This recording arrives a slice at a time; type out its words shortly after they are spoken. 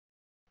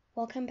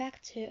Welcome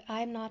back to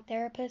I'm Not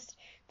Therapist,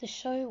 the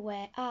show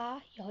where I,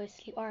 your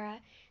host Leora,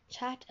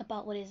 chat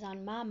about what is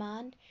on my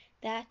mind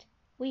that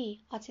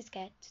we are too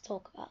scared to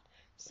talk about.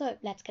 So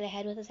let's get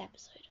ahead with this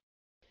episode.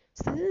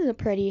 So this is a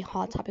pretty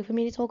hard topic for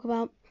me to talk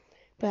about,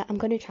 but I'm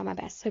going to try my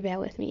best, so bear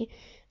with me.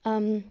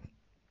 Um,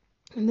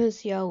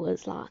 this year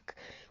was like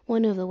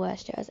one of the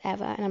worst years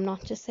ever, and I'm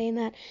not just saying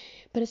that,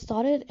 but it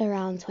started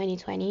around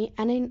 2020,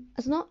 and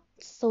it's not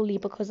solely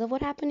because of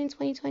what happened in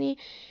 2020,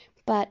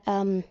 but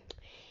uh,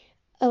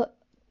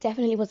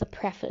 definitely was a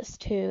preface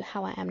to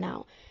how I am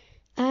now.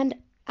 And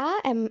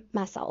I am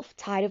myself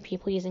tired of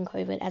people using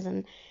COVID as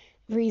a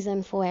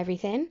reason for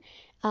everything.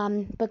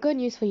 But good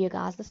news for you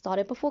guys, this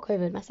started before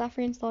COVID. My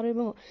suffering started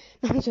before.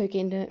 No, I'm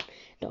joking,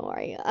 don't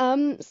worry.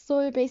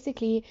 So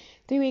basically,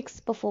 3 weeks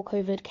before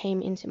COVID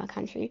came into my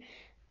country,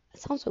 it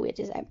sounds so weird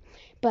to say,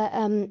 but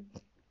when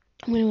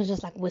it was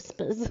just like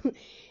whispers,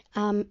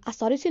 I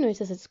started to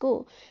notice at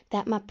school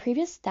that my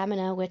previous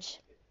stamina, which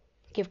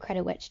give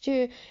credit where it's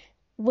due,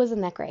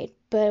 wasn't that great,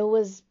 but it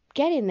was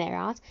getting there,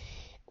 right?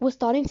 Was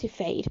starting to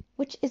fade,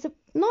 which is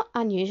not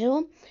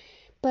unusual,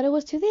 but it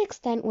was to the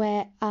extent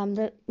where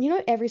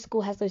every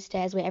school has those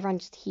stairs where everyone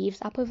just heaves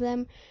up of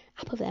them.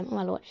 Oh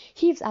my lord,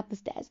 heaves up the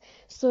stairs.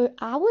 So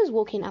I was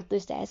walking up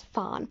those stairs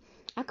fine.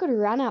 I could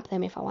run up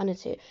them if I wanted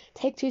to,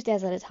 take 2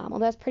 stairs at a time,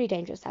 although it's pretty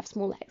dangerous to have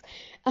small legs.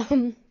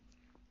 Um,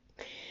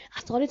 I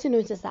started to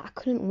notice that I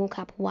couldn't walk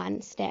up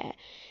one stair.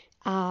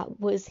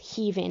 Was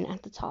heaving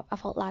at the top. I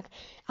felt like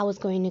I was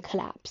going to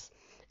collapse.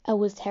 It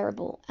was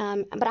terrible.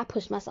 But I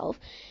pushed myself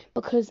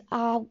because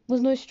I was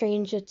no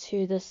stranger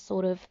to this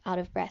sort of out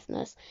of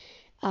breathness.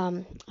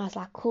 I was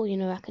like, cool,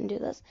 I can do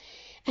this.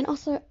 And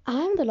also,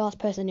 I'm the last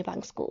person to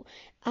bunk school.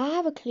 I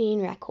have a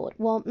clean record.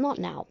 Well, not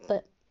now,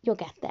 but you'll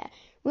get there.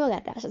 We'll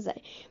get there, I should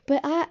say.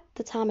 But at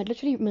the time, I'd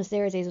literally missed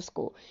 0 days of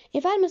school.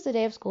 If I'd missed a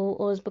day of school,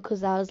 it was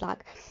because I was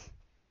like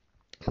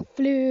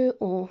flu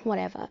or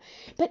whatever.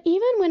 But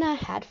even when I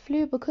had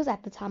flu, because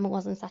at the time it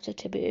wasn't such a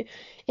taboo,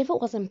 if it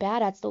wasn't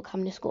bad, I'd still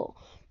come to school.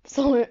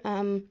 So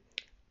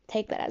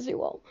take that as you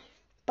will.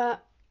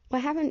 But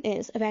what happened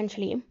is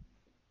eventually,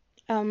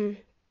 um,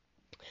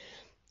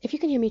 if you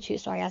can hear me too,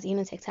 sorry, I was eating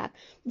a Tic Tac.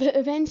 But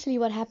eventually,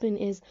 what happened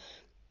is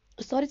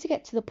I started to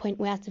get to the point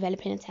where I was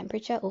developing a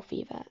temperature or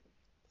fever,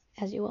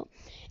 as you will.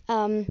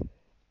 Um,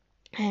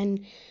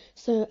 and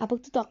so I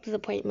booked a doctor's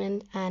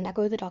appointment and I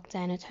go to the doctor,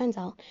 and it turns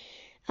out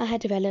I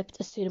had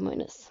developed a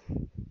pseudomonas.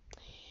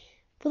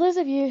 For those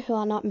of you who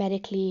are not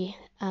medically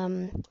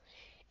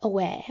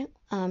aware,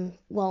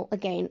 well,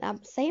 again,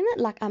 I'm saying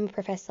that like I'm a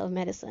professor of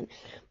medicine,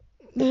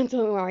 but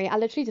don't worry, I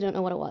literally didn't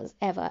know what it was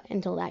ever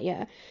until that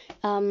year.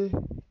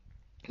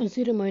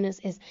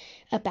 Pseudomonas is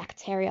a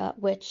bacteria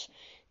which,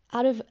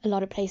 out of a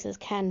lot of places,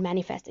 can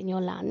manifest in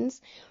your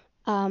lungs,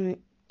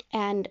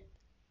 and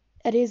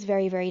it is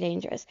very, very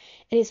dangerous.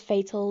 It is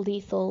fatal,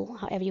 lethal,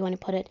 however you want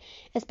to put it,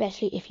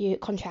 especially if you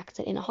contract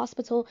it in a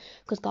hospital,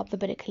 because God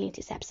forbid it can lead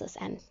to sepsis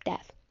and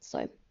death.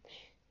 So,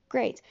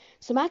 great.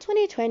 So my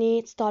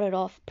 2020 started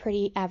off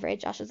pretty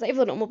average, I should say, for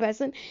the normal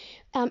person.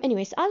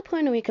 Anyway, so I was put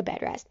on a week of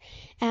bed rest.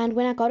 And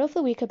when I got off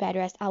the week of bed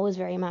rest, I was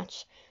very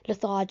much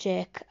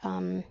lethargic,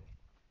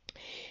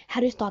 had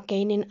to start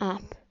gaining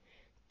up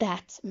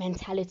that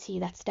mentality,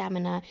 that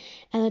stamina.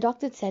 And the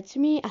doctor said to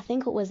me, I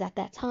think it was at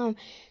that time,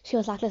 she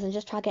was like, listen,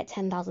 just try to get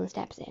 10,000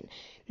 steps in.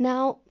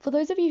 Now, for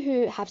those of you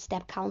who have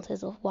step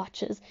counters or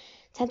watches,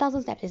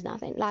 10,000 steps is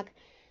nothing. Like,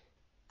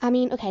 I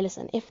mean, okay,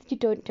 listen, if you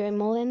don't do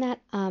more than that,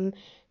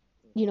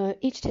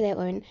 each to their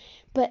own.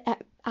 But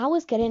I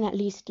was getting at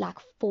least like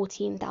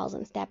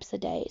 14,000 steps a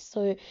day.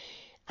 So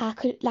I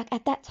could, like,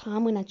 at that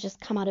time when I just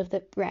come out of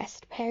the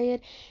rest period,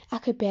 I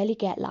could barely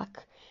get like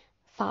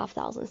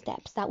 5,000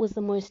 steps. That was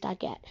the most I'd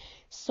get.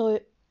 So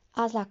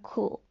I was like,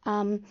 cool.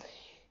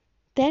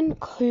 Then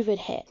COVID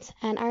hit,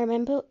 and I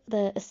remember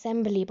the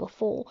assembly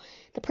before.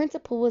 The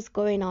principal was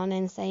going on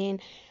and saying,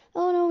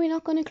 oh no, we're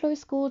not going to close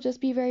school, just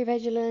be very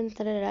vigilant,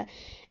 da, da, da.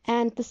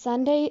 And that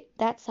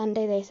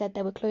Sunday, they said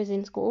they were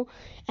closing school,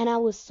 and I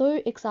was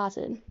so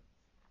excited,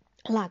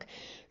 like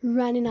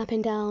running up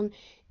and down.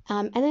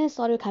 And then it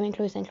started coming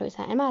closer and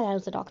closer, and my dad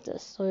was a doctor,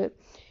 so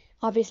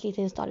obviously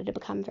things started to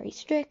become very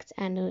strict,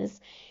 and it was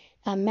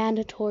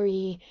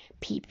mandatory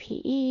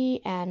PPE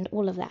and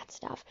all of that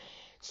stuff.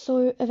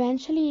 So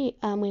eventually,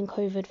 when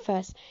COVID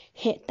first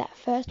hit, that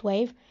first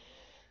wave,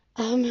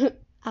 um,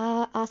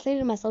 I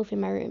isolated myself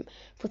in my room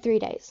for 3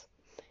 days.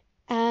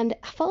 And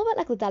I felt a bit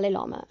like the Dalai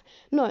Lama.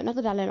 No, not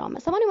the Dalai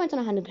Lama. Someone who went on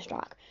a hunger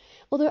strike.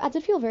 Although I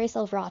did feel very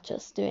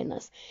self-righteous doing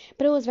this.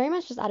 But it was very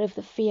much just out of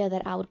the fear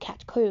that I would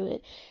catch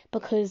COVID,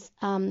 because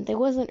there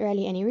wasn't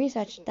really any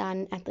research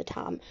done at the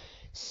time.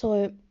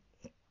 So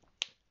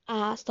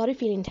I started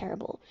feeling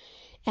terrible.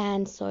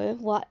 And so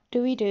what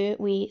do?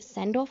 We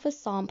send off a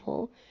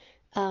sample,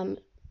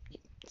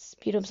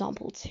 sputum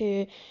sample,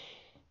 to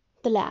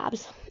the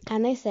labs,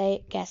 and they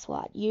say, guess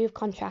what? You've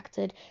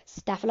contracted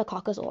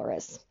Staphylococcus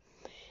aureus.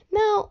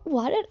 Now,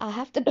 why did I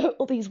have to know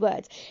all these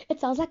words? It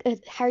sounds like a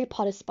Harry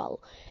Potter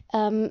spell.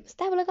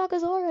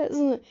 Staphylococcus,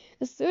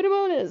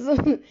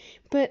 Pseudomonas.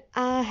 But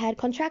I had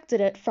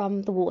contracted it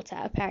from the water,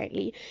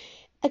 apparently.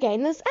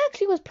 Again, this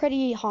actually was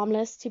pretty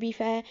harmless, to be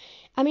fair.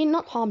 I mean,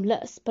 not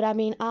harmless, but I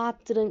mean, I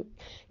didn't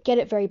get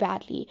it very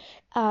badly.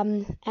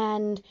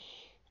 And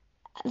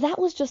that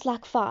was just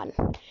like fun.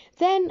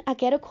 Then I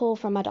get a call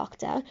from my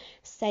doctor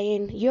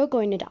saying, "You're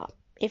going to die.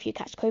 If you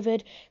catch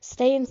COVID,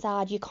 stay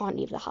inside, you can't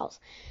leave the house."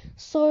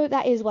 So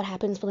that is what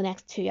happens for the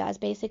next 2 years,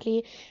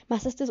 basically. My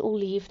sisters all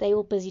leave, they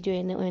all busy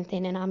doing their own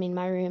thing, and I'm in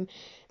my room.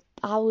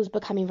 I was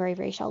becoming very,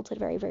 very sheltered,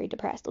 very, very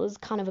depressed. It was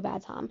kind of a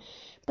bad time.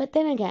 But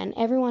then again,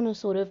 everyone was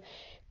sort of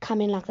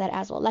coming like that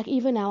as well. Like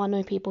even now, I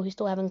know people who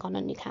still haven't gone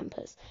on new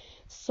campus.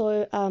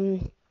 So,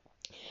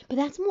 but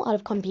that's more out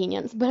of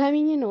convenience. But I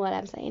mean, you know what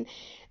I'm saying.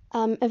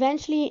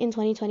 Eventually in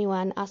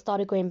 2021, I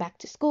started going back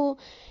to school.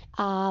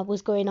 I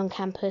was going on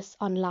campus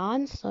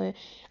online, so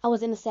I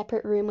was in a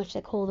separate room, which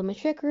they call the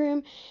matric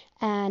room,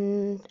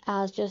 and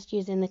I was just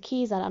using the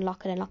keys. I'd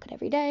unlock it and lock it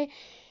every day.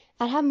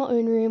 I'd have my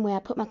own room where I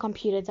put my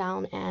computer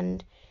down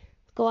and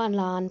go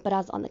online, but I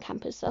was on the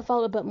campus, so I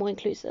felt a bit more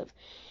inclusive.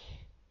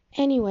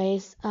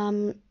 Anyways,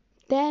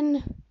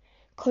 then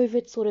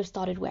COVID sort of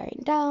started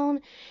wearing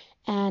down,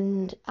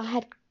 and I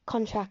had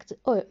contracted.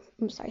 Oh,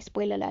 I'm sorry,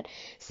 spoiler alert.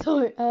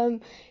 So,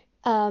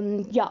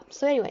 yeah.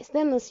 So, anyways,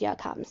 then this year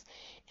comes,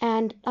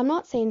 and I'm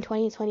not saying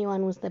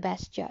 2021 was the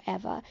best year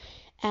ever,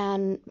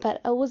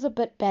 but it was a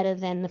bit better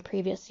than the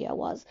previous year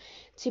was.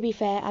 To be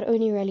fair, I'd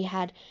only really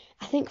had,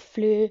 I think,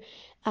 flu.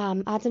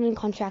 I didn't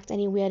contract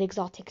any weird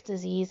exotic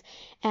disease,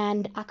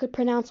 and I could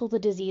pronounce all the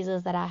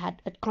diseases that I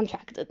had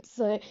contracted.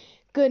 So,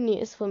 good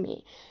news for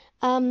me.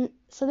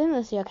 So then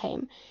this year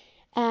came,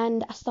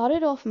 and I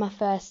started off my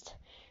first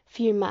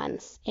few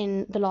months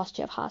in the last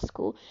year of high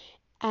school,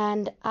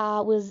 and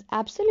I was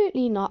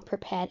absolutely not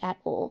prepared at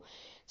all.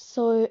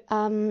 So,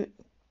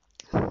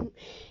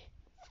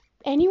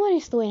 anyone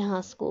who's still in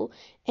high school,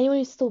 anyone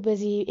who's still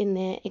busy in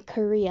their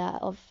career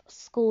of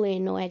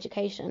schooling or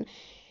education,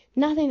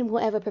 nothing will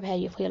ever prepare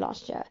you for your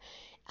last year.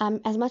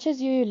 As much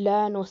as you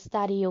learn or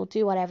study or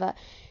do whatever,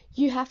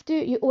 you're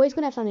always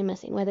going to have something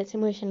missing, whether it's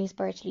emotionally,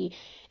 spiritually,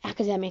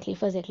 academically,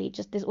 physically,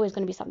 just there's always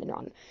going to be something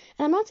wrong.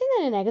 And I'm not saying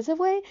that in a negative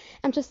way,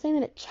 I'm just saying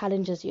that it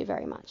challenges you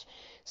very much.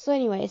 So,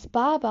 anyways,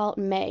 by about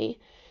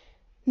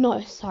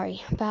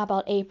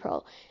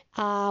April,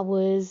 I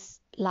was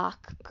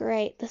like,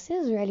 great, this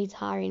is really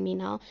tiring me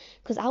now,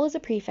 because I was a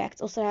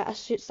prefect, also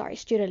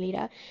student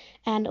leader,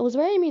 and it was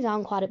wearing me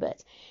down quite a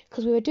bit,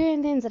 because we were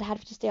doing things that had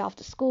to stay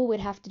after school, we'd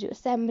have to do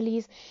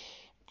assemblies,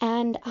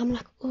 and I'm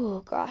like, oh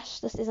gosh,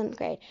 this isn't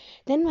great.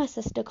 Then my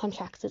sister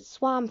contracted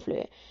swine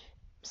flu,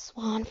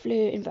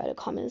 inverted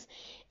commas,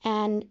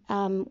 and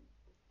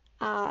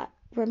I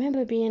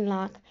remember being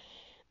like,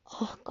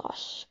 oh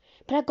gosh,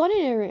 but I got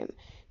in a room.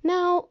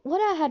 Now,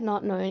 what I had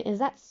not known is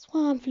that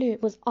swine flu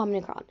was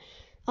Omicron.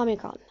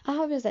 Omicron. I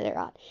hope I said it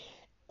right.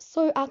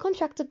 So I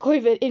contracted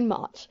COVID in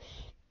March.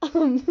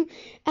 And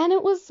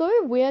it was so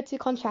weird to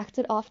contract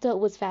it after it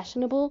was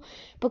fashionable,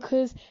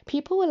 because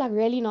people were like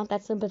really not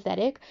that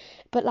sympathetic,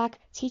 but like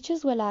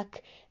teachers were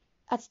like,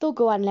 I'd still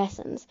go on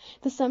lessons.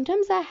 The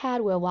symptoms I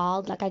had were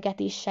wild. Like I get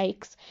these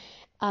shakes,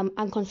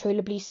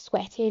 uncontrollably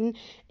sweating,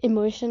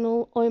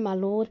 emotional. Oh my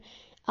lord.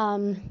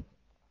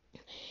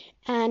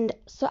 And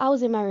so I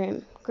was in my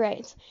room.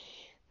 Great.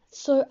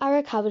 So I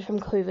recovered from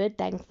COVID,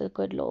 thank the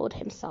good Lord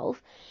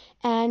himself.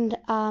 And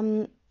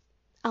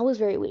I was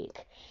very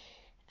weak.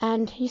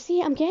 And you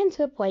see, I'm getting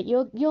to a point,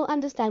 you'll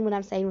understand what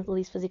I'm saying with all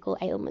these physical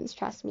ailments,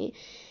 trust me.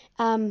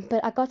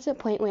 But I got to a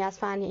point where I was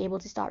finally able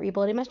to start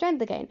rebuilding my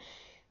strength again.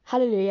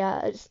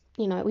 Hallelujah.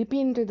 We've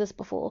been through this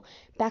before,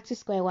 back to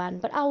square one,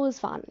 but I was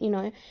fine,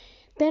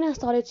 Then I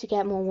started to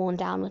get more worn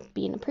down with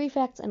being a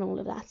prefect and all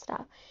of that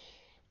stuff.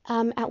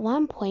 At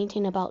one point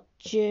in about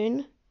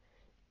June,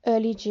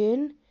 early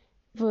June,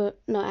 no,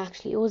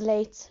 actually, it was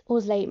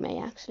late May,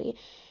 actually.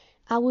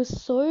 I was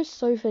so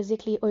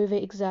physically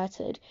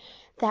overexerted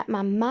that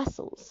my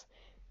muscles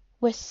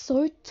were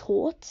so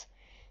taut,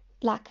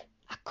 like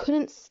I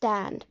couldn't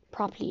stand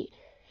properly.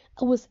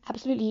 It was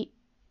absolutely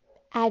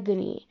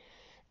agony.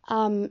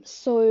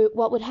 So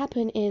what would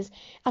happen is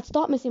I'd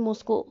start missing more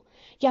school.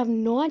 You have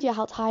no idea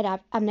how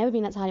tired I've never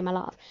been that tired in my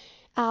life.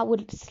 I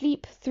would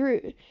sleep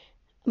through.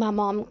 My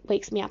mom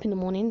wakes me up in the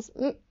mornings.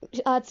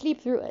 I'd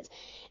sleep through it.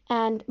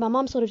 And my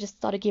mom sort of just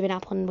started giving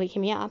up on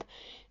waking me up,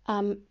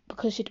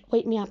 because she'd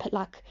wake me up at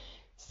like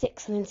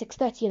 6 and then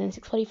 6:30 and then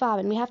 6:45,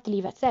 and we have to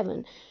leave at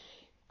 7.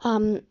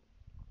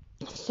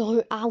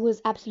 So I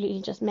was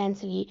absolutely just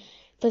mentally,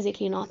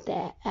 physically not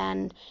there.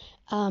 And,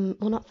 well,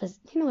 not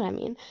physically, you know what I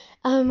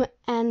mean.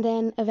 And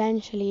then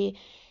eventually,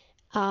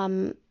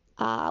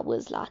 I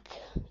was like,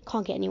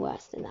 can't get any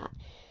worse than that.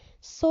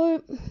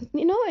 So,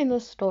 in the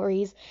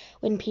stories,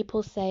 when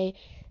people say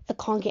it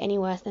can't get any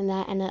worse than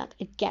that and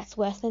it gets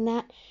worse than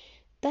that,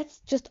 that's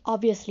just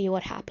obviously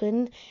what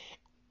happened.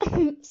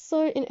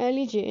 So, in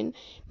early June,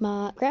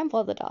 my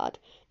grandfather died,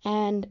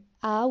 and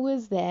I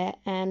was there,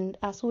 and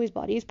I saw his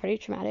body. It's pretty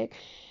traumatic.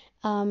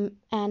 and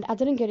I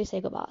didn't go to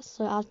say goodbye,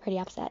 so I was pretty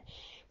upset.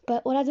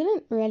 But what I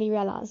didn't really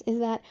realize is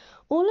that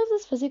all of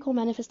these physical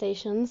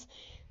manifestations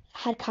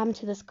had come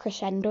to this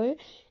crescendo,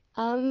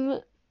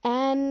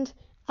 and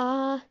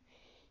I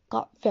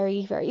got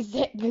very, very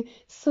sick.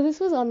 So this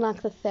was on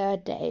like the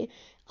third day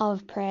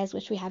of prayers,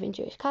 which we have in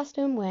Jewish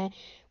custom, where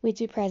we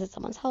do prayers at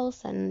someone's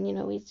house and,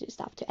 we do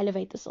stuff to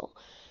elevate the soul.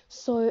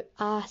 So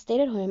I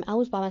stayed at home. I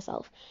was by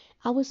myself.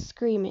 I was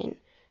screaming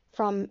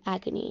from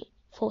agony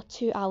for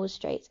 2 hours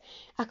straight.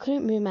 I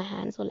couldn't move my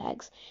hands or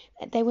legs.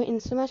 They were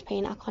in so much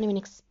pain, I can't even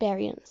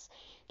experience.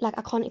 Like,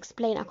 I can't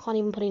explain, I can't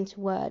even put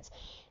into words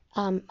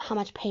how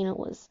much pain it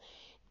was.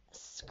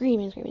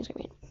 Screaming for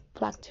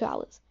like 2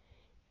 hours.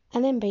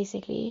 And then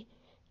basically,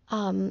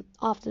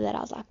 after that, I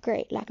was like,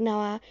 great. Like,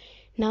 now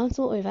it's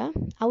all over.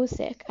 I was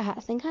sick. I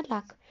think I'd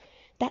like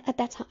that at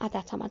that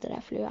time I did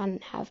have flu. I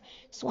didn't have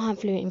swine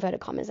flu, inverted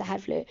commas. I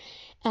had flu,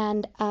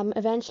 and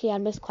eventually I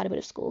missed quite a bit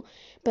of school.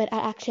 But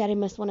I actually had to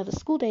miss one of the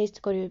school days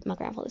to go to my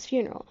grandfather's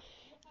funeral.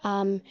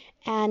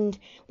 And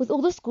with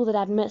all the school that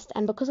I'd missed,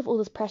 and because of all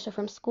this pressure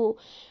from school,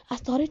 I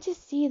started to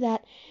see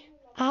that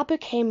I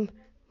became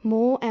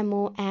more and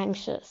more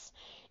anxious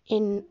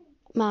in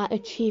my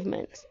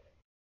achievements.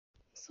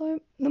 So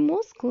the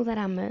more school that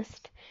I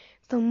missed,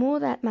 the more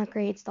that my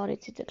grades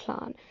started to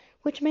decline,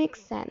 which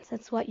makes sense.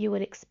 It's what you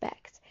would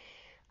expect.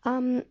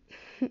 Um,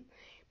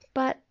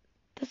 but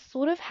the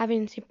sort of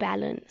having to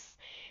balance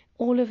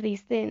all of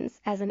these things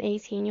as an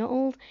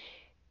 18-year-old,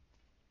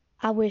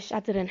 I wish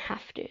I didn't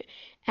have to.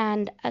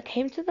 And I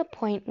came to the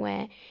point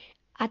where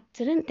I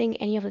didn't think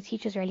any of the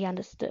teachers really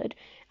understood.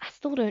 I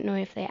still don't know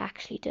if they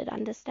actually did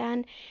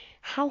understand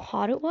how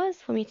hard it was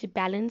for me to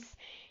balance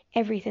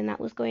everything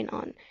that was going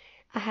on.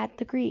 I had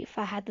the grief,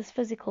 I had this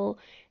physical,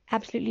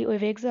 absolutely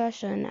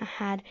overexertion, I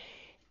had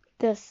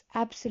this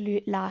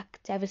absolute like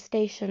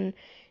devastation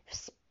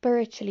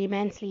spiritually,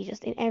 mentally,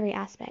 just in every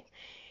aspect.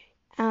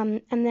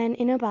 And then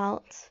in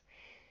about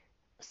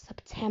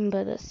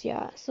September this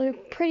year, so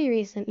pretty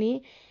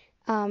recently,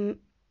 it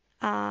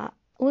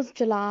was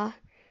July.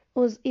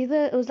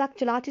 It was like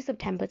July to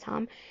September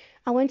time.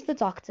 I went to the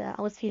doctor.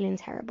 I was feeling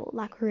terrible,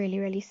 like really,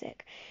 really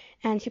sick.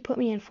 And she put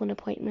me in for an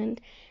appointment.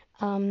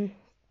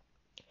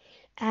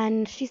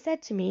 And she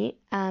said to me,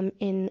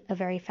 in a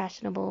very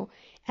fashionable,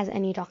 as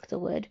any doctor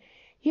would,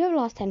 you have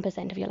lost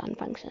 10% of your lung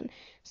function.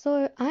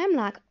 So I'm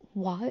like,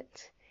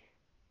 what?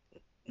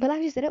 But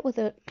like she said it with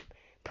a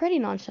pretty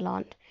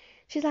nonchalant.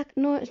 She's like,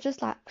 no, it's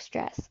just like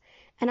stress.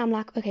 And I'm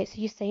like, okay, so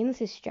you're saying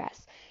this is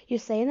stress. You're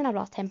saying that I've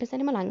lost 10%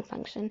 of my lung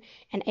function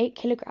and 8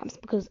 kilograms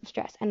because of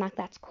stress. And like,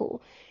 that's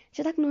cool.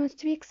 She's like, no, it's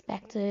to be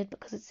expected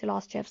because it's the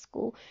last year of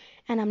school.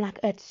 And I'm like,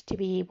 it's to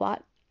be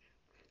what?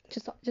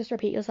 Just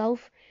repeat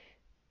yourself.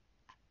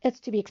 It's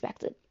to be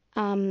expected.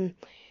 When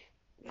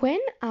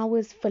I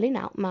was filling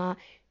out my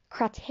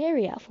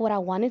criteria for what I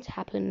wanted to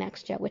happen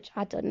next year, which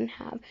I didn't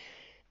have,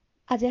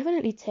 I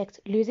definitely ticked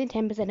losing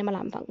 10% of my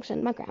lung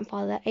function, my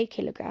grandfather, 8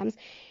 kilograms,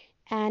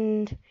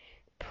 and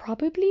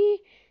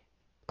probably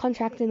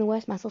contracting the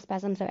worst muscle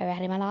spasms I've ever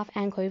had in my life,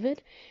 and COVID.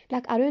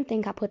 Like, I don't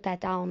think I put that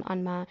down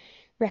on my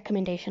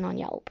recommendation on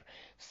Yelp.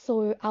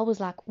 So I was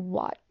like,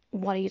 what?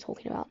 What are you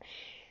talking about?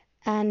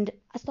 And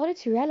I started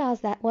to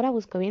realize that what I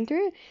was going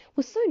through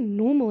was so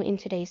normal in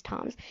today's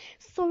times.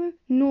 So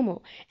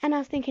normal. And I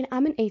was thinking,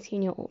 I'm an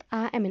 18-year-old.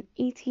 I am an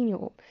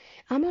 18-year-old.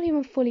 I'm not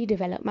even fully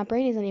developed. My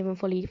brain isn't even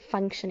fully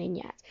functioning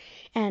yet.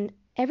 And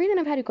everything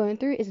I've had to go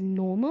through is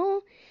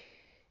normal.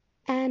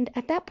 And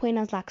at that point,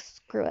 I was like,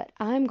 screw it.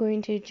 I'm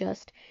going to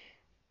just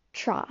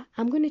try.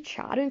 I'm going to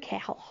try. I don't care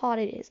how hard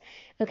it is.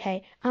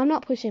 Okay. I'm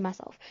not pushing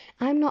myself.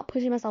 I'm not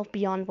pushing myself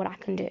beyond what I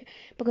can do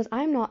because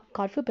I'm not,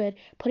 God forbid,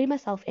 putting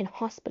myself in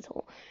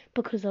hospital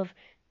because of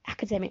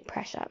academic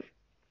pressure.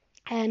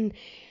 And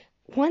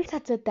once I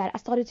did that, I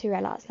started to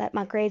realize that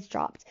my grades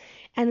dropped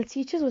and the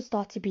teachers would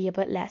start to be a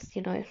bit less,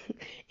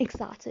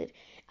 excited.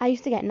 I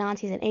used to get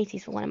 90s and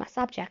 80s for one of my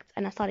subjects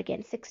and I started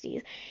getting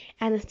 60s.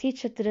 And this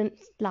teacher didn't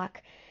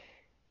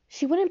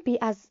she wouldn't be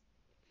as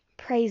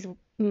praise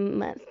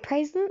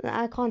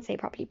I can't say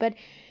properly, but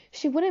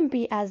she wouldn't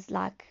be as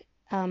why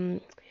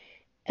can't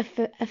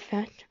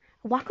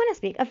I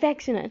speak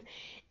affectionate.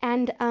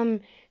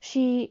 And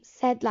she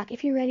said like,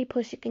 if you really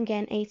push you can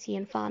get an 80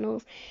 in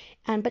finals.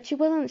 And but she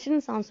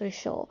didn't sound so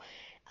sure.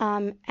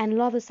 And a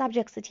lot of the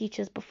subjects the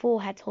teachers before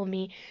had told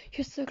me,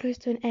 you're so close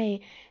to an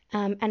A.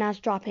 And I was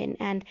dropping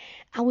and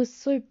I was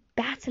so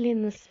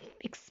battling this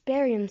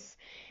experience.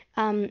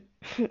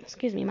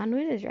 Excuse me, my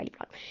nose is really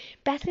blocked.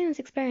 Battling this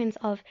experience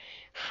of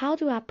how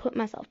do I put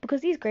myself,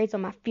 because these grades are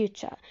my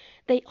future.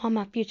 They are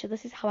my future.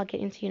 This is how I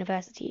get into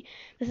university.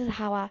 This is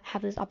how I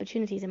have those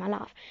opportunities in my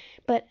life.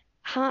 But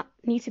I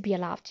need to be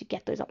allowed to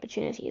get those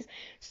opportunities.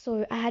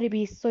 So I had to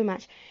be so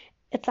much.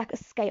 It's like a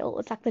scale.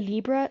 It's like the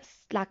Libra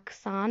like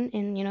sign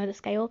in the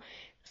scale.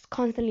 It's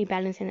constantly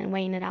balancing and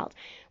weighing it out.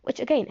 Which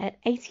again,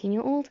 at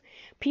 18-year-old,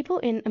 people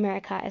in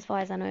America, as far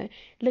as I know,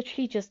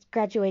 literally just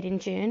graduate in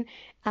June.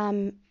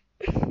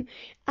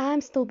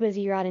 I'm still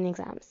busy writing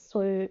exams,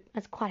 so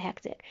it's quite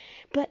hectic.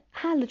 But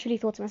I literally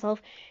thought to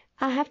myself,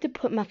 I have to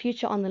put my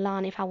future on the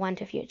line if I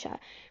want a future.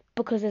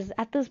 Because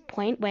at this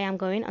point where I'm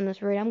going, on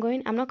this road I'm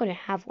going, I'm not going to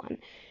have one.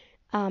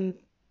 Um,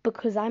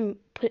 because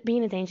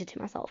being a danger to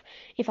myself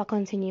if I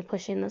continue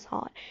pushing this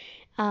hard.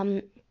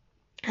 Um,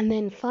 and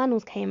then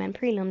finals came and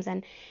prelims,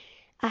 and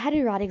I had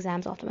to write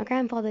exams after my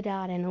grandfather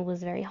died, and it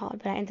was very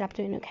hard, but I ended up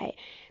doing okay.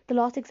 The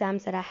last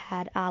exams that I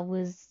had, I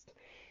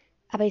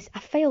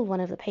failed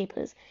one of the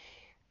papers.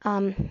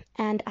 And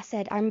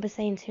I remember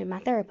saying to my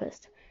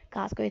therapist,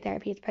 guys, go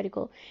therapy, it's pretty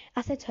cool.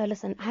 I said to her,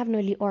 listen, I have no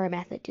Leora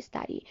method to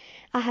study.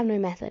 I have no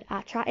method.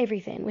 I try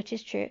everything, which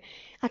is true.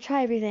 I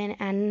try everything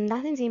and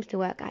nothing seems to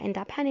work. I end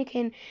up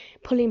panicking,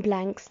 pulling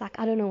blanks, like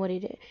I don't know what to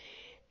do.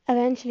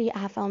 Eventually,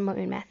 I found my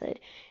own method.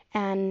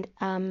 And,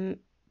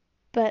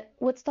 but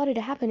what started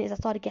to happen is I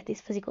started to get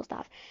this physical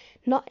stuff,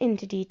 not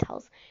into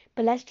details,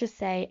 but let's just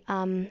say,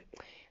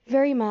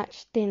 very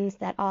much things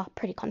that are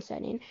pretty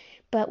concerning,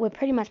 but were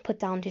pretty much put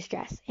down to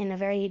stress in a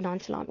very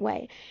nonchalant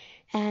way.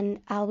 And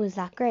I was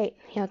like, great,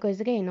 here it goes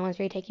again. No one's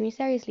really taking me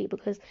seriously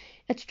because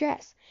it's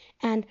stress.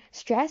 And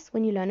stress,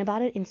 when you learn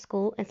about it in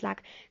school, it's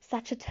like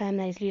such a term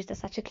that is used as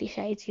such a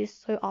cliche. It's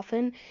used so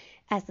often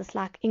as this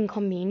like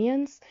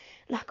inconvenience.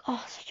 Like,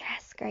 oh,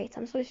 stress, great,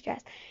 I'm so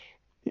stressed.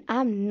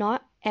 I'm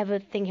not ever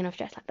thinking of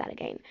stress like that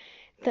again.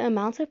 The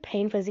amount of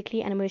pain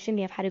physically and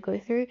emotionally I've had to go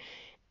through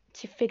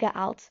to figure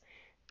out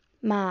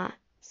my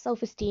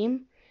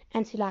self-esteem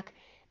and to like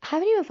I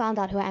haven't even found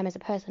out who I am as a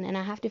person, and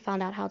I have to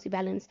find out how to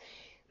balance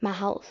my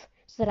health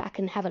so that I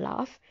can have a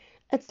laugh.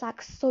 It's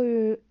like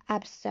so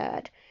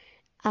absurd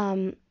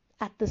um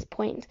at this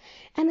point.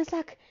 And it's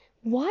like,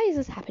 why is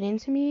this happening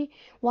to me?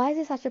 Why is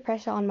there such a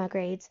pressure on my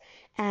grades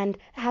and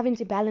having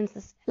to balance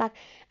this? Like,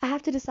 I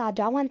have to decide,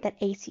 do I want that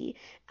 80?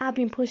 I've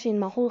been pushing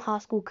my whole high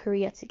school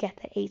career to get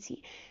that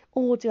 80,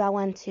 or do I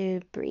want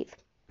to breathe?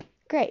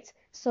 Great.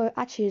 So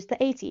I choose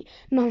the 80.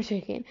 No, I'm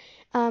joking.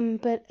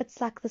 But it's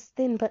like this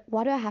thing, but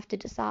why do I have to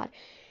decide?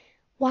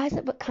 Why has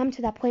it come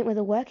to that point where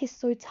the work is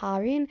so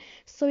tiring,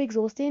 so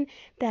exhausting,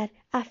 that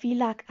I feel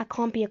like I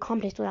can't be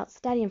accomplished without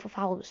studying for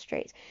 5 hours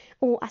straight?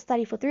 Or I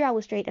study for 3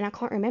 hours straight and I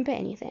can't remember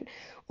anything.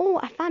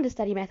 Or I find a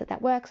study method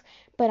that works,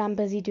 but I'm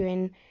busy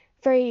doing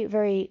very,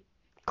 very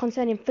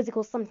concerning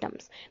physical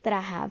symptoms that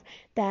I have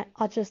that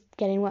are just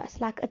getting worse.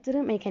 Like, it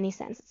didn't make any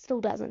sense. It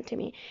still doesn't to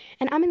me.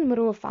 And I'm in the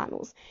middle of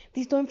finals.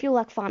 These don't feel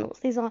like finals.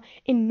 These are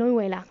in no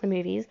way like the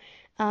movies.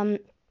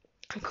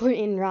 I go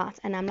in right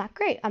and I'm like,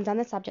 great, I've done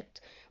the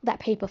subject, that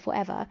paper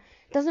forever.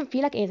 It doesn't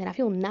feel like anything. I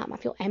feel numb. I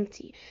feel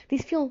empty.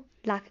 These feel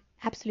like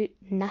absolute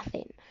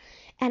nothing.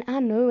 And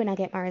I know when I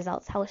get my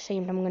results how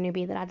ashamed I'm going to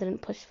be that I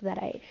didn't push for that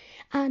A.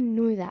 I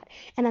know that.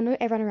 And I know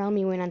everyone around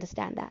me won't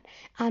understand that.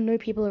 I know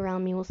people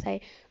around me will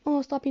say,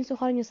 oh, stop being so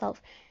hard on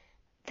yourself.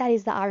 That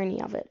is the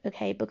irony of it,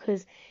 okay?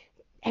 Because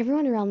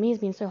everyone around me has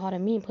been so hard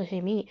on me and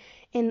pushing me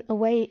in a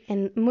way,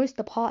 and most of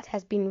the part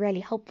has been really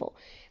helpful.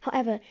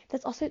 However,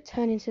 that's also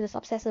turned into this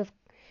obsessive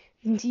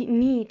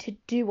need to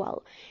do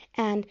well,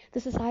 and the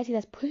society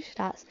that's pushed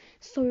us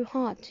so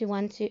hard to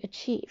want to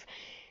achieve.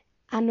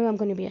 I know I'm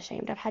going to be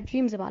ashamed. I've had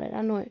dreams about it.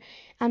 I know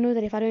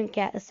that if I don't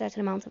get a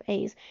certain amount of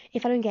A's,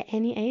 if I don't get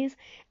any A's,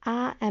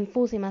 I am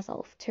forcing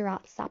myself to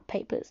write sub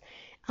papers.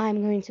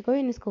 I'm going to go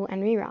into school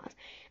and rewrite.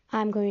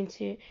 I'm going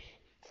to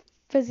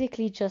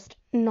physically just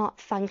not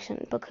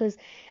function because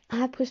I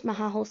have pushed my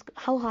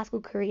whole high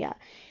school career.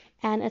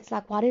 And it's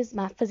like, why does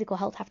my physical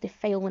health have to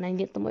fail when I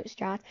need it the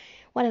most, right?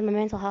 Why does my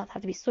mental health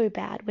have to be so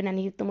bad when I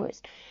need it the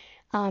most?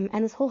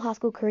 And this whole high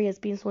school career has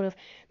been sort of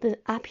the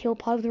uphill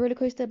part of the roller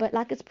coaster, but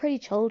like it's pretty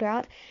chilled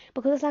out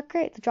because it's like,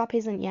 great, the drop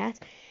isn't yet.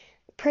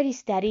 Pretty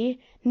steady.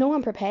 No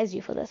one prepares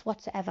you for this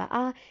whatsoever.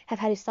 I have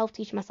had to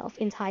self-teach myself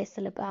entire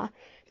syllabi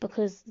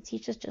because the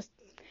teachers just,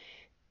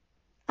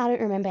 I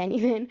don't remember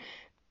anything.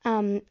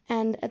 And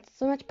it's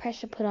so much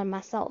pressure put on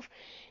myself.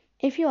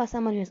 If you are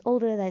someone who's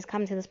older that has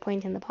come to this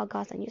point in the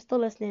podcast and you're still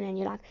listening and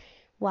you're like,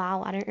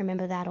 wow, I don't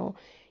remember that, or,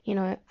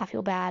 I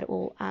feel bad,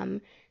 or,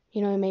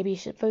 maybe you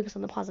should focus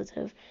on the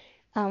positive,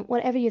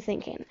 whatever you're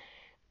thinking.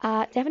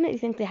 I definitely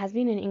think there has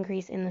been an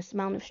increase in this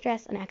amount of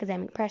stress and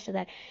academic pressure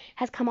that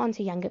has come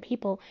onto younger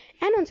people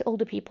and onto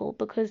older people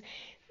because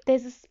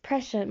there's this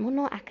pressure, well,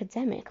 not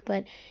academic,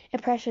 but a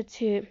pressure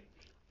to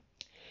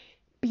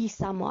be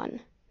someone,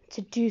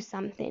 to do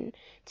something,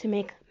 to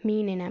make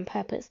meaning and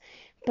purpose.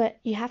 But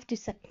you have to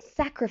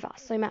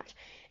sacrifice so much.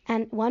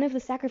 And one of the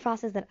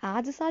sacrifices that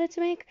I decided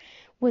to make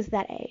was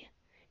that A.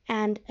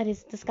 And it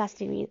is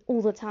disgusting me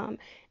all the time.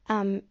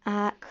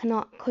 I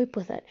cannot cope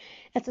with it.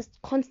 It's a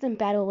constant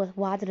battle with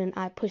why didn't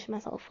I push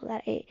myself for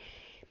that A.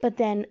 But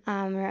then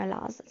I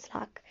realize it's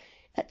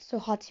so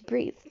hard to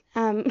breathe.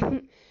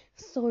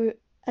 So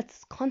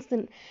it's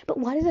constant. But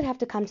why does it have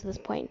to come to this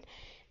point?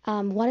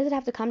 Why does it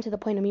have to come to the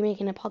point of me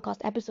making a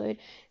podcast episode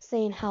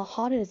saying how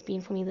hard it has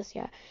been for me this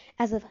year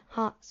as a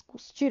high school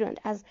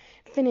student, as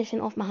finishing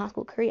off my high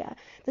school career?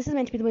 This is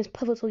meant to be the most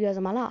pivotal years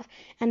of my life,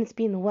 and it's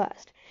been the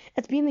worst.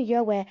 It's been the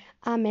year where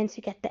I'm meant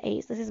to get the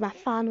A's. This is my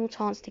final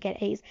chance to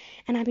get A's,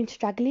 and I've been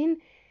struggling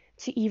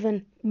to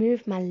even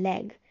move my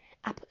leg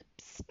up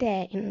a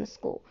stair in the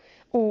school,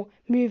 or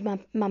move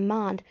my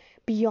mind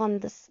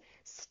beyond this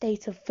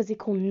state of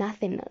physical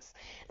nothingness.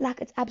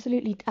 Like, it's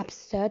absolutely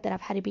absurd that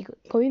I've had to be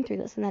going through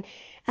this, and that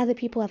other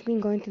people have been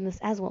going through this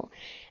as well.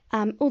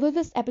 Although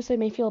this episode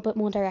may feel a bit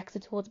more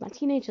directed towards my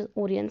teenager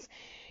audience,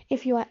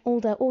 if you are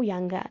older or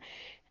younger,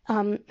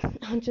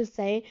 I'll just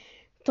say,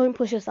 don't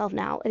push yourself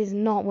now. It is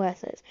not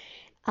worth it.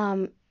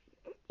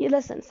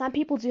 Listen, some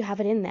people do have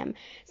it in them.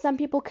 Some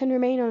people can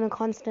remain on a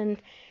constant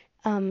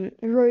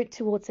road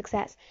towards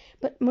success.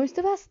 But most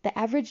of us, the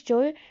average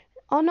Joe,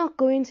 are not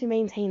going to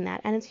maintain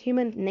that. And it's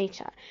human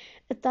nature.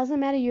 It doesn't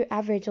matter you're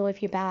average or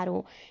if you're bad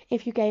or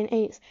if you gain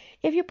A's.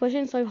 If you're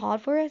pushing so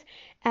hard for it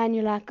and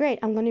you're like, great,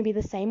 I'm going to be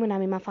the same when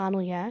I'm in my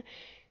final year,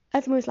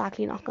 it's most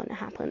likely not going to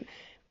happen.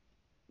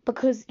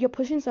 Because you're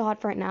pushing so hard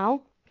for it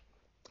now,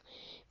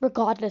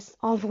 regardless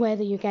of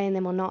whether you gain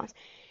them or not,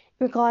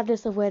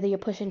 regardless of whether you're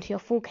pushing to your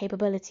full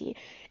capability.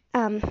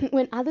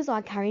 When others are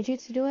encouraging you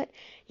to do it,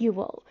 you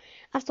will.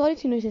 I've started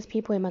to notice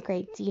people in my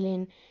grade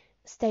dealing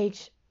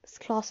stage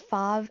class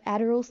 5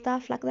 Adderall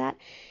stuff like that.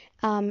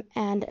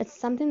 And it's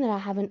something that I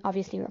haven't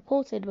obviously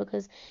reported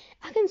because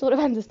I can sort of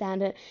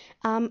understand it.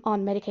 I'm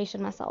on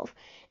medication myself.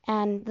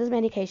 And this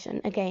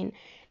medication, again,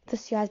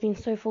 this year has been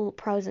so full of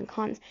pros and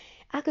cons.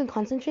 I can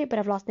concentrate, but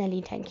I've lost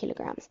nearly 10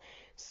 kilograms.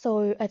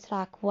 So it's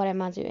like, what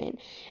am I doing?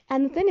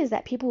 And the thing is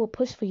that people will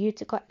push for you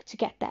to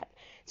get that,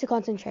 to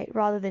concentrate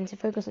rather than to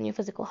focus on your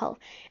physical health.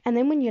 And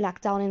then when you're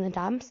like down in the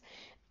dumps,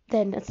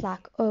 then it's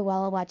like, oh,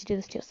 well, why'd you do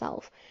this to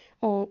yourself?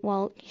 Or,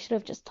 well, you should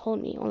have just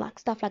told me, or like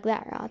stuff like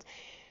that, right?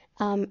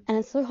 And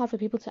it's so hard for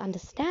people to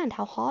understand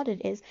how hard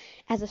it is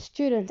as a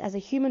student, as a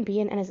human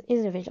being, and as an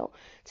individual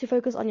to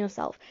focus on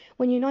yourself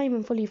when you're not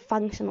even fully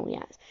functional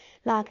yet.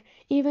 Like,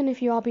 even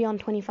if you are beyond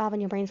 25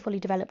 and your brain's fully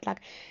developed,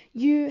 like,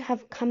 you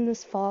have come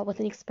this far with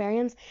an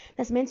experience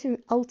that's meant to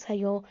alter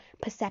your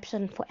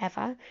perception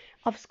forever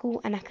of school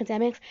and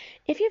academics.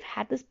 If you've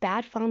had this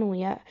bad final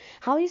year,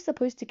 how are you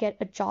supposed to get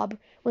a job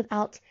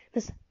without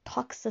this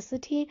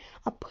toxicity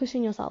of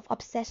pushing yourself,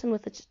 obsession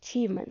with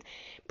achievement,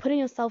 putting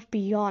yourself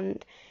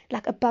beyond,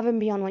 like above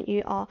and beyond what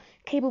you are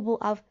capable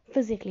of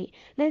physically?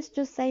 Let's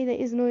just say there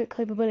is no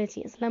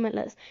capability, it's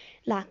limitless,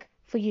 like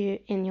for you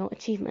in your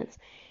achievements.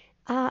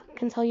 I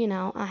can tell you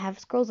now, I have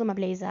scrolls on my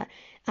blazer.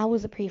 I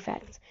was a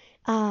prefect.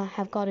 I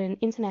have gotten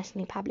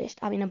internationally published.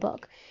 I'm in a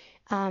book.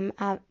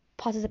 I've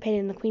participated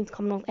in the Queen's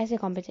Commonwealth Essay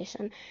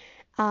Competition.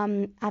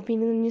 I've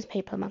been in the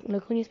newspaper, my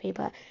local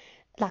newspaper,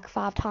 like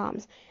 5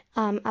 times.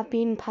 I've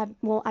been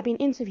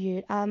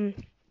interviewed.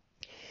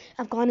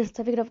 I've gotten a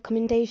certificate of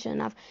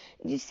commendation.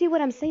 You see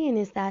what I'm saying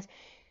is that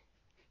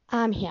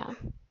I'm here.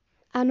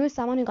 I know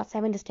someone who got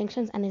 7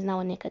 distinctions and is now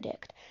a Nick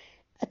addict.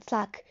 It's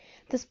like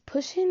this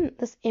pushing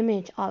this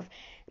image of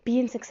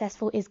being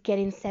successful is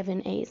getting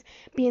 7 A's.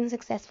 Being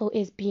successful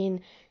is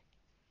being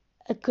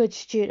a good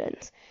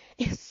student.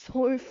 It's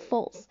so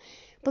false.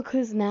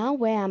 Because now,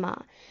 where am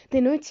I?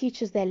 There are no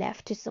teachers there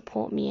left to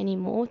support me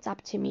anymore. It's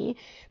up to me.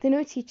 There are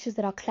no teachers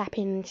that are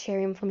clapping and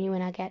cheering for me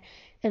when I get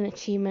an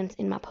achievement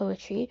in my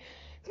poetry.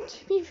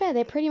 To be fair,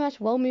 they're pretty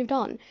much well moved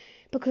on.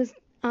 Because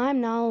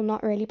I'm now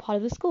not really part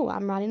of the school.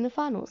 I'm writing the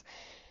finals.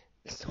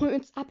 So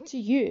it's up to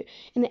you.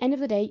 In the end of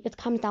the day, it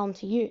comes down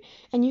to you.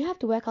 And you have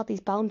to work out these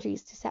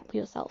boundaries to set for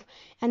yourself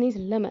and these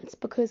limits.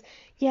 Because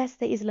yes,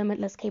 there is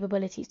limitless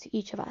capabilities to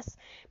each of us.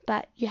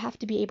 But you have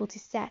to be able to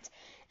set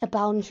a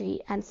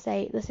boundary and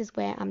say, this is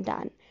where I'm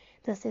done.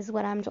 This is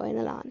what I'm drawing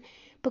the line.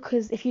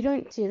 Because if you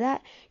don't do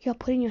that, you're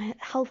putting your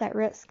health at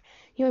risk.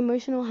 Your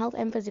emotional health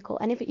and physical.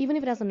 And even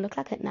if it doesn't look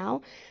like it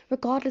now,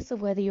 regardless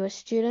of whether you're a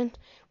student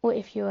or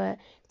if you're a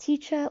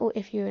teacher or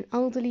if you're an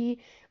elderly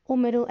or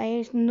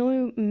middle-aged,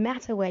 no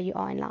matter where you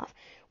are in life,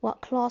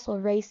 what class or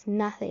race,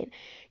 nothing,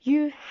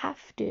 you have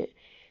to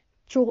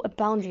draw a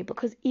boundary,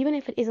 because even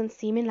if it isn't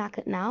seeming like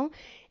it now,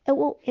 it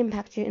will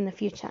impact you in the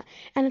future.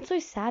 And it's so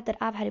sad that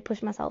I've had to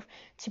push myself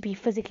to be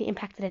physically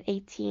impacted at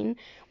 18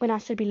 when I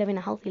should be living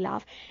a healthy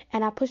life.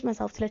 And I pushed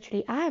myself to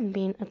literally, I haven't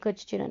been a good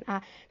student.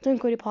 I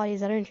don't go to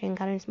parties, I don't drink,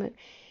 I don't smoke.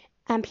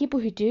 And people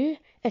who do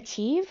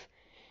achieve,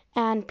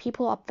 and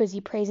people are busy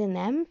praising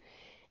them,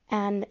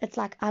 and it's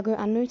like I go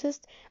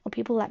unnoticed, or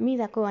people like me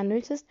that go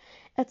unnoticed.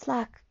 It's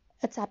like,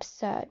 it's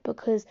absurd,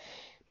 because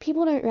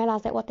people don't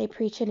realize that what they're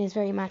preaching is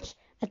very much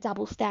a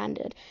double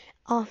standard.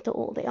 After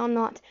all, they are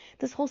not.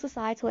 This whole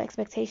societal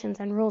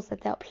expectations and rules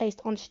that they are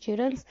placed on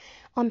students,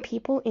 on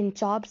people in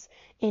jobs,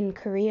 in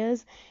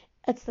careers,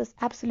 it's this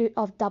absolute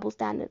of double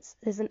standards.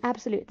 There's an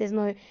absolute, there's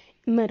no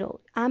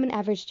middle. I'm an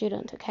average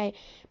student, okay?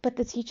 But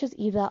the teachers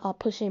either are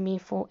pushing me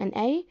for an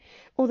A,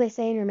 or they're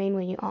saying remain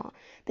where you are.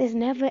 There's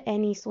never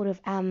any sort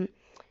of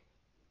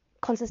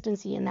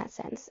consistency in that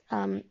sense.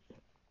 And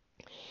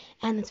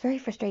it's very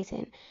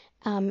frustrating.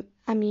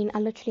 I mean, I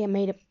literally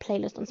made a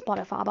playlist on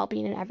Spotify about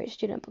being an average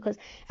student because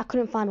I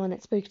couldn't find one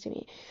that spoke to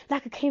me.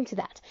 Like, it came to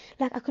that.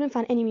 Like, I couldn't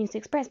find any means to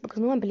express because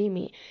no one believed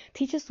me.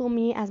 Teachers saw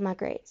me as my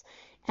grades.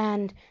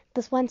 And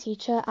this one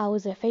teacher, I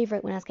was her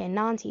favorite when I was getting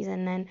 90s,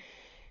 and then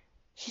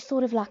she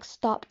sort of like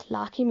stopped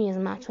liking me as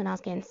much when I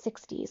was getting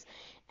 60s.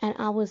 And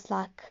I was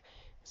like,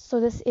 so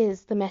this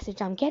is the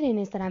message I'm getting,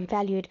 is that I'm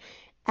valued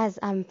as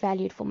I'm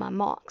valued for my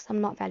marks.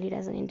 I'm not valued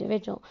as an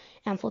individual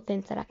and for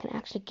things that I can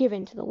actually give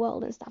into the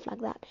world and stuff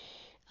like that.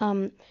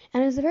 And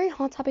it's a very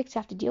hard topic to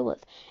have to deal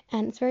with.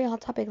 And it's a very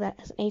hard topic that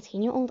as an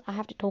 18-year-old I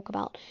have to talk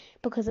about,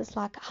 because it's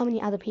like, how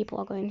many other people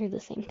are going through the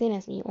same thing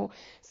as me, or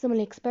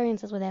similar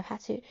experiences where they've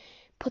had to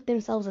put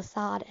themselves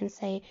aside and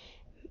say,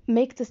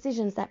 make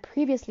decisions that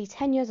previously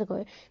 10 years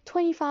ago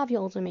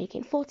 25-year-olds were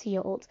making,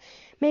 40-year-olds,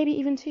 maybe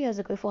even 2 years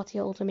ago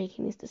 40-year-olds were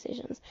making these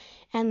decisions.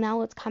 And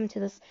now it's come to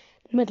this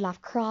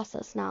midlife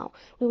crisis now,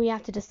 where we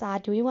have to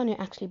decide, do we want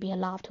to actually be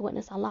alive to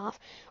witness our life,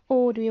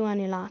 or do we want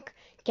to like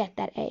get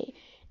that A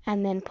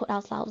and then put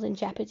ourselves in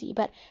jeopardy,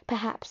 but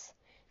perhaps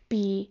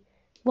be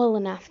well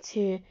enough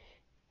to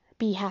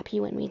be happy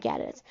when we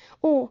get it,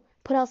 or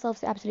put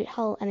ourselves to absolute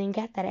hell and then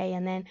get that A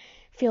and then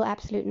feel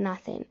absolute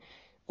nothing,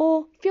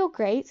 or feel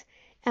great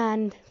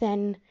and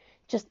then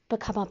just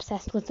become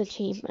obsessed with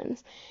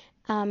achievements.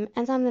 And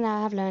something that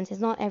I have learned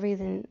is not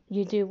everything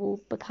you do will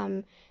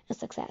become a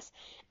success.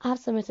 I've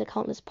submitted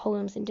countless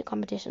poems into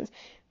competitions.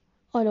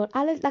 Oh Lord,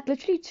 like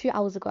literally 2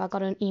 hours ago, I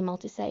got an email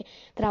to say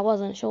that I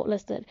wasn't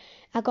shortlisted.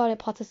 I got a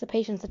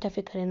participation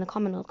certificate in the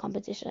Commonwealth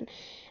competition.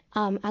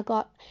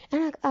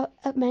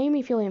 It made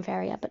me feel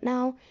inferior, but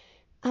now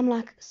I'm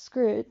like,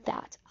 screw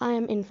that. I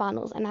am in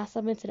finals and I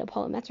submitted a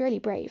poem. That's really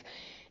brave.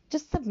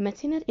 Just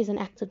submitting it is an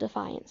act of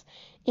defiance,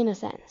 in a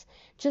sense.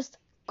 Just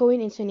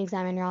going into an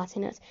exam and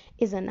writing it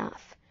is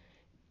enough.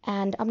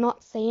 And I'm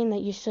not saying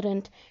that you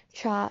shouldn't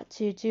try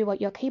to do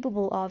what you're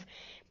capable of,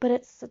 but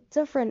it's a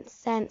different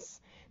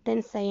sense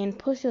than saying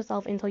push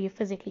yourself until you're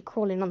physically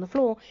crawling on the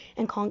floor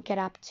and can't get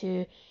up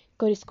to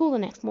go to school the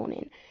next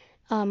morning,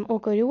 or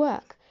go to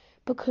work.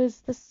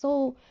 Because this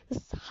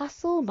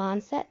hustle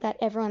mindset that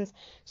everyone's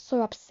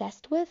so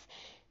obsessed with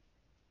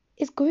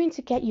is going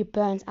to get you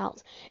burnt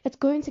out. It's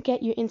going to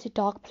get you into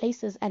dark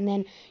places, and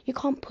then you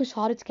can't push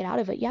harder to get out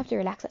of it. You have to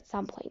relax at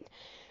some point.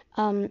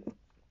 And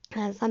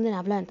something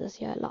I've learned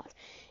this year a lot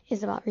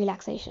is about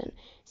relaxation,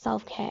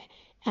 self-care.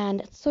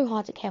 And it's so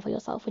hard to care for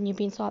yourself when you've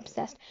been so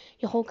obsessed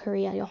your whole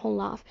career, your whole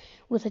life,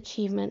 with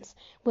achievements,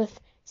 with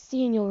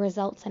seeing your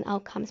results and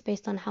outcomes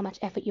based on how much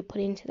effort you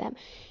put into them.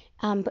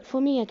 But for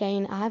me,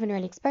 again, I haven't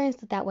really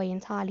experienced it that way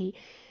entirely,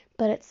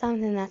 but it's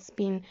something that's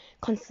been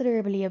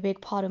considerably a big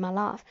part of my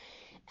life.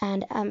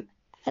 And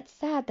it's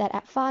sad that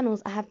at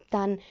finals I have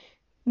done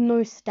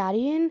no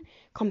studying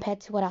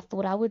compared to what I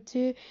thought I would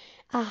do.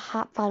 I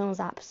hype finals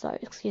up, so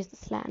excuse the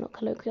slang or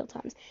colloquial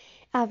terms.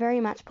 I very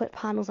much put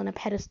finals on a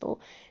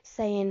pedestal,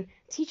 saying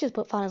teachers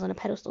put finals on a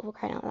pedestal, for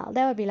crying out loud.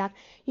 They would be like,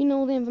 you know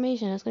all the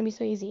information, it's going to be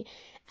so easy.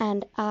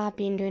 And I've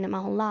been doing it my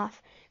whole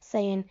life,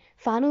 saying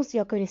finals,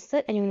 you're going to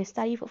sit and you're going to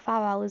study for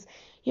 5 hours,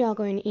 you are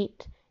going to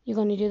eat, you're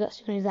going to do this,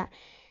 you're going to do that.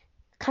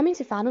 Coming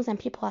to finals and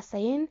people are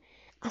saying,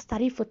 I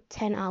studied for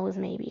 10 hours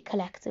maybe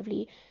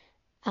collectively,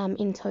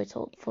 in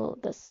total for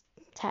this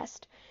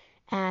test.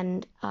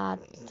 And I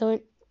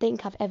don't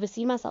think I've ever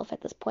seen myself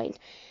at this point,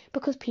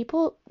 because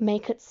people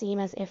make it seem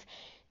as if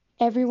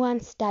everyone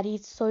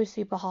studied so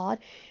super hard,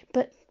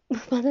 but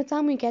by the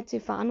time we get to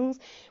finals,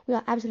 we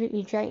are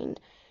absolutely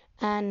drained.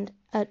 And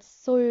it's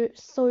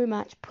so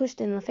much pushed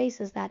in the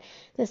faces that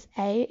this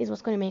A is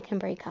what's going to make and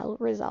break our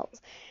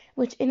results,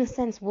 which in a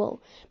sense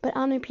will. But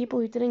I know people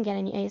who didn't get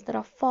any A's that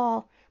are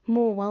far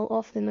more well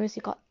off than those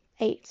who got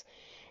 8.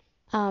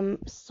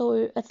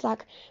 So it's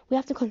like we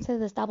have to consider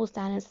this double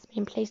standards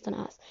being placed on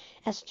us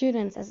as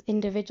students, as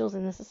individuals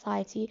in the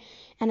society,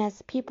 and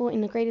as people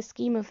in the greater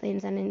scheme of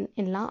things and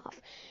in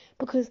life.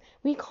 Because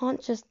we can't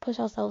just push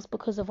ourselves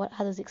because of what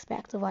others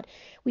expect, or what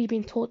we've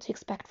been taught to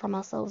expect from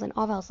ourselves and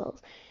of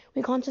ourselves.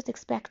 We can't just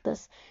expect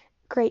this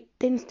great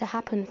things to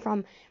happen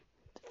from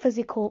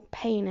physical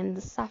pain and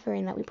the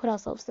suffering that we put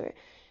ourselves through.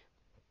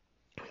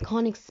 We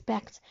can't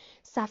expect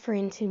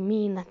suffering to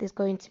mean that there's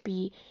going to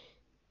be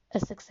a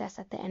success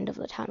at the end of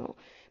the tunnel,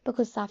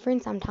 because suffering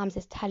sometimes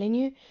is telling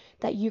you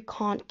that you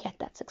can't get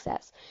that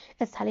success.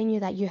 It's telling you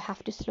that you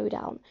have to slow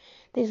down.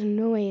 There's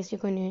no ways you're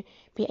going to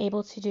be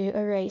able to do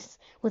a race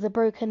with a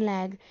broken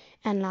leg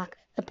and like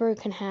a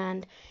broken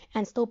hand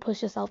and still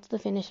push yourself to the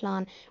finish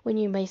line when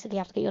you basically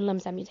have to get your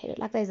limbs amputated.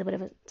 Like, there's a bit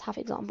of a tough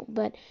example,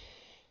 but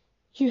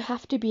you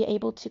have to be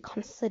able to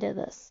consider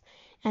this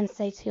and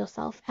say to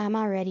yourself, am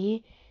I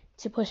ready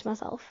to push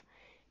myself?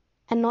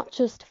 And not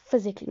just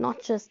physically,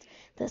 not just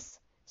this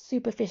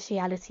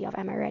superficiality of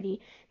am I ready,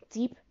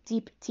 deep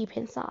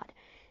inside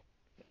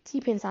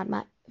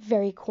my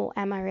very core,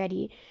 am I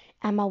ready,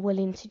 am I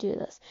willing to do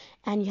this?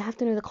 And you have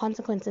to know the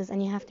consequences,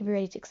 and you have to be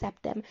ready to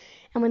accept them.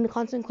 And when the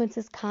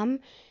consequences come,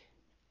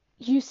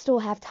 you still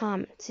have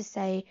time to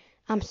say,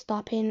 I'm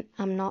stopping,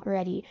 I'm not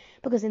ready,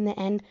 because in the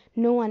end,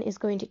 no one is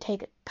going to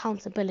take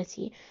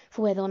accountability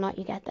for whether or not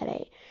you get that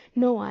A.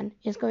 No one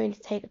is going to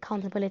take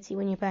accountability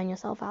when you burn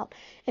yourself out.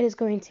 It is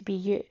going to be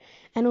you.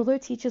 And although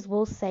teachers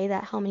will say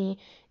that how many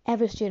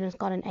ever students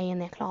got an A in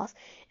their class,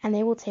 and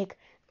they will take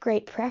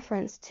great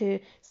preference to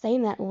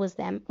saying that it was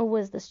them, it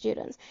was the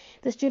students.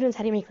 The students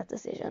had to make that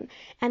decision.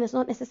 And it's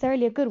not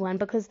necessarily a good one,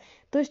 because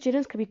those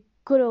students could be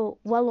good or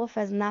well off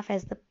as enough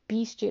as the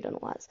B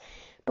student was,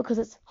 because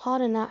it's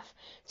hard enough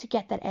to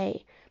get that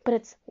A, but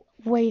it's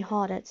way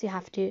harder to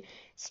have to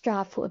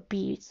strive for a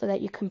B so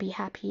that you can be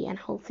happy and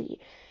healthy.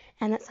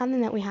 And that's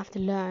something that we have to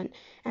learn,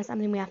 and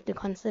something we have to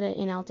consider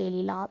in our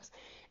daily lives,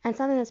 and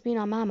something that's been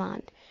on my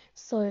mind.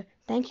 So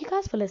thank you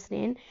guys for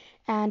listening,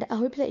 and I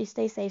hope that you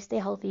stay safe, stay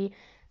healthy,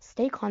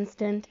 stay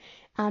constant,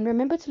 and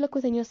remember to look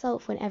within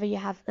yourself whenever you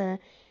have a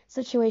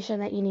situation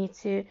that you need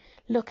to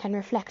look and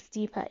reflect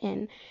deeper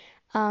in.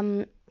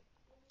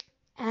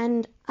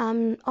 And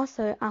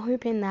also, I'm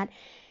hoping that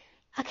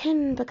I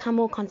can become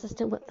more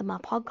consistent with my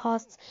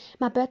podcasts.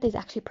 My birthday's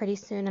actually pretty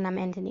soon, and I'm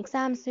ending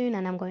exams soon,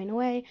 and I'm going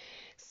away.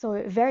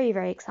 So very,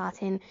 very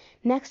exciting.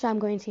 Next year I'm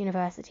going to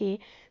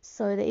university,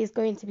 so there is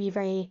going to be a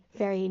very,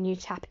 very new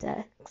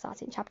chapter,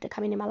 exciting chapter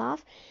coming in my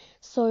life.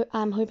 So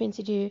I'm hoping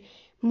to do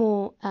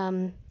more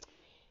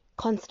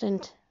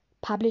constant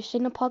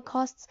publishing of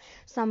podcasts.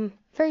 So I'm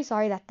very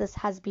sorry that this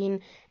has been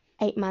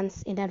 8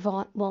 months in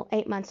advance. Well,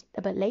 8 months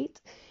a bit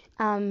late.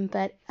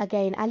 But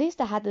again, at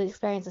least I had the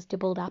experiences to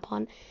build up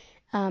on.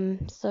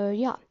 So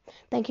yeah,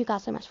 thank you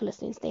guys so much for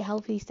listening. Stay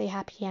healthy, stay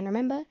happy, and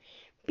remember,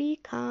 be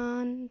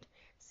kind.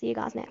 See you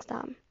guys next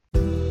time.